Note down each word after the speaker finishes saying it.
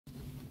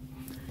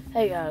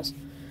Hey guys,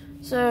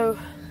 so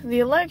the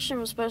election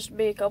was supposed to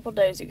be a couple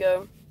days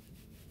ago.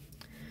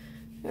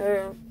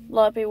 A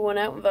lot of people went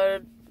out and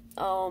voted.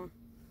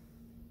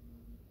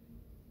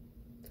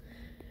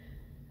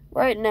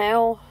 Right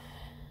now,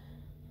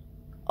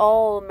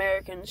 all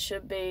Americans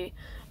should be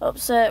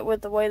upset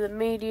with the way the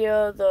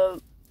media, the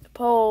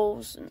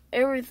polls, and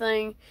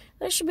everything.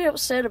 They should be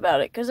upset about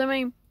it because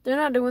they're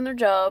not doing their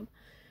job.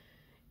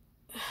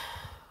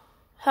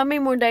 How many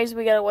more days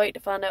we gotta wait to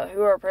find out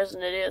who our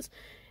president is?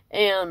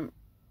 And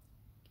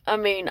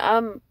I'm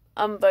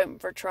voting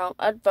for Trump.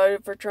 I'd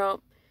voted for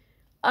Trump.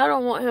 I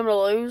don't want him to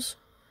lose,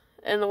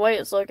 and the way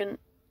it's looking,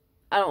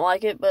 I don't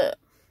like it. But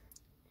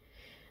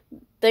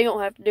they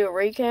don't have to do a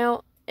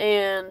recount,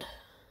 and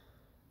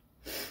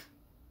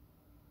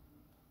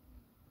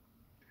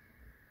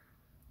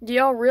do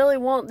y'all really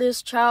want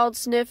this child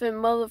sniffing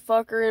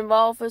motherfucker in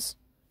office?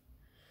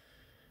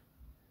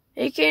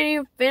 He can't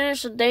even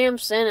finish a damn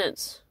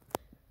sentence.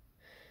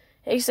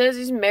 He says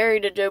he's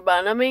married to Joe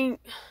Biden.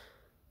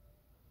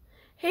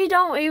 He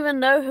don't even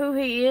know who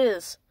he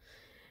is.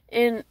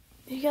 And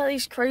you got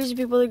these crazy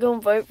people that go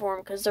and vote for him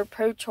because they're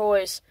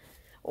pro-choice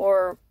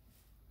or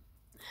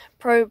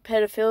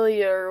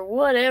pro-pedophilia or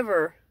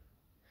whatever.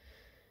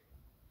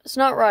 It's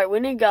not right. We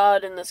need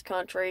God in this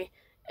country,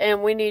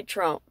 and we need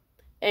Trump.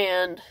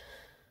 And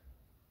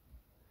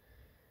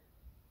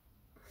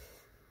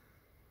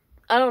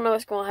I don't know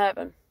what's going to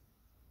happen.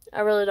 I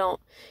really don't.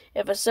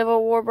 If a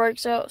civil war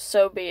breaks out,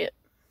 so be it.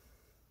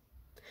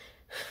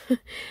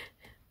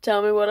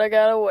 Tell me what I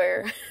gotta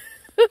wear.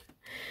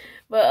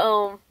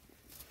 But,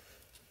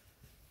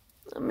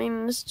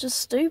 it's just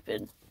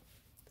stupid.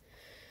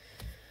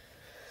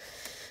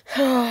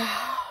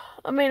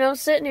 I'm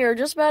sitting here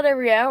just about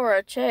every hour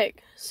I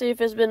check, see if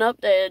it's been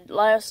updated.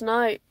 Last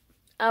night,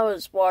 I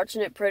was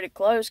watching it pretty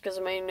close, because,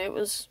 it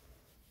was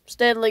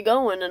steadily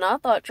going, and I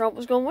thought Trump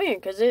was going to win,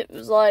 because it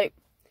was like,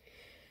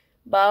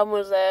 Biden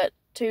was at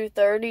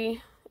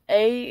 238,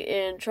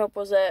 and Trump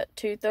was at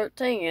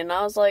 213, and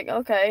I was like,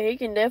 okay, he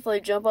can definitely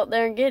jump up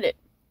there and get it.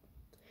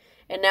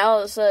 And now all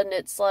of a sudden,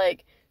 it's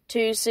like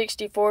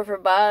 264 for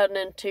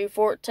Biden and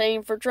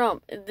 214 for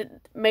Trump.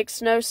 It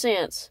makes no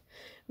sense.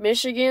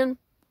 Michigan,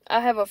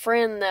 I have a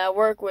friend that I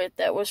work with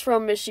that was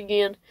from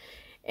Michigan,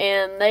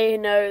 and they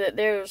know that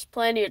there's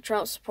plenty of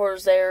Trump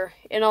supporters there,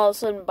 and all of a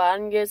sudden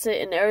Biden gets it,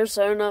 and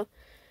Arizona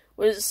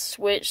was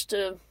switched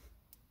to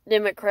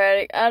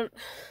Democratic.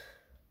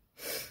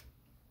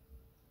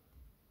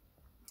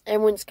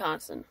 And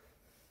Wisconsin.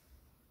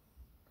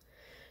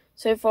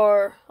 So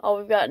far, all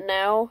we've got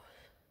now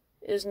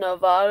is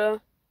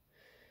Nevada,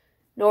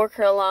 North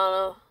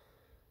Carolina,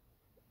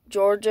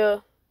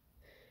 Georgia,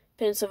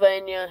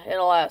 Pennsylvania, and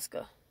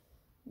Alaska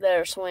that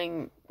are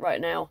swinging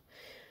right now.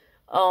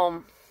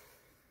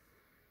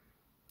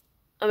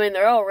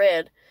 They're all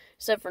red,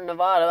 except for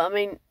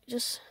Nevada.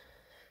 Just,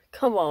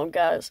 come on,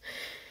 guys.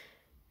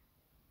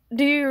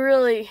 Do you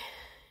really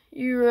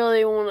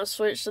want to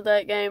switch to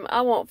that game?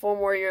 I want 4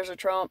 more years of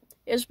Trump.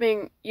 It's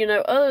been,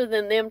 other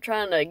than them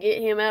trying to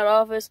get him out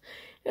of office,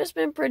 it's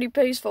been pretty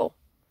peaceful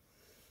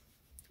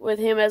with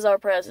him as our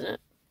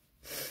president.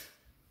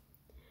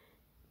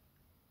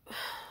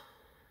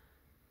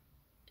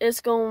 It's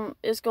gonna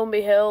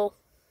be hell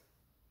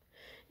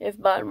if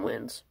Biden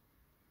wins.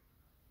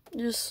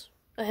 Just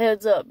a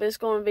heads up, it's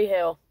gonna be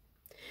hell.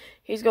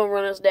 He's gonna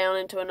run us down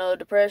into another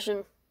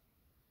depression.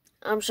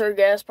 I'm sure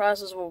gas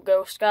prices will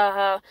go sky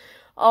high.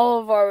 All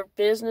of our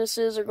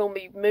businesses are going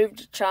to be moved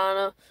to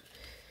China.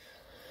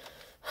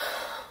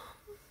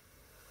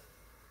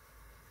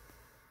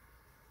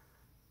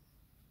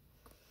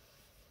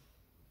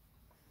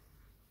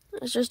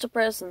 It's just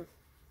depressing.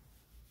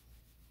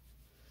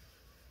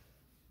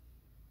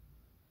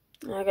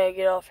 I gotta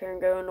get off here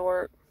and go into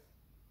work.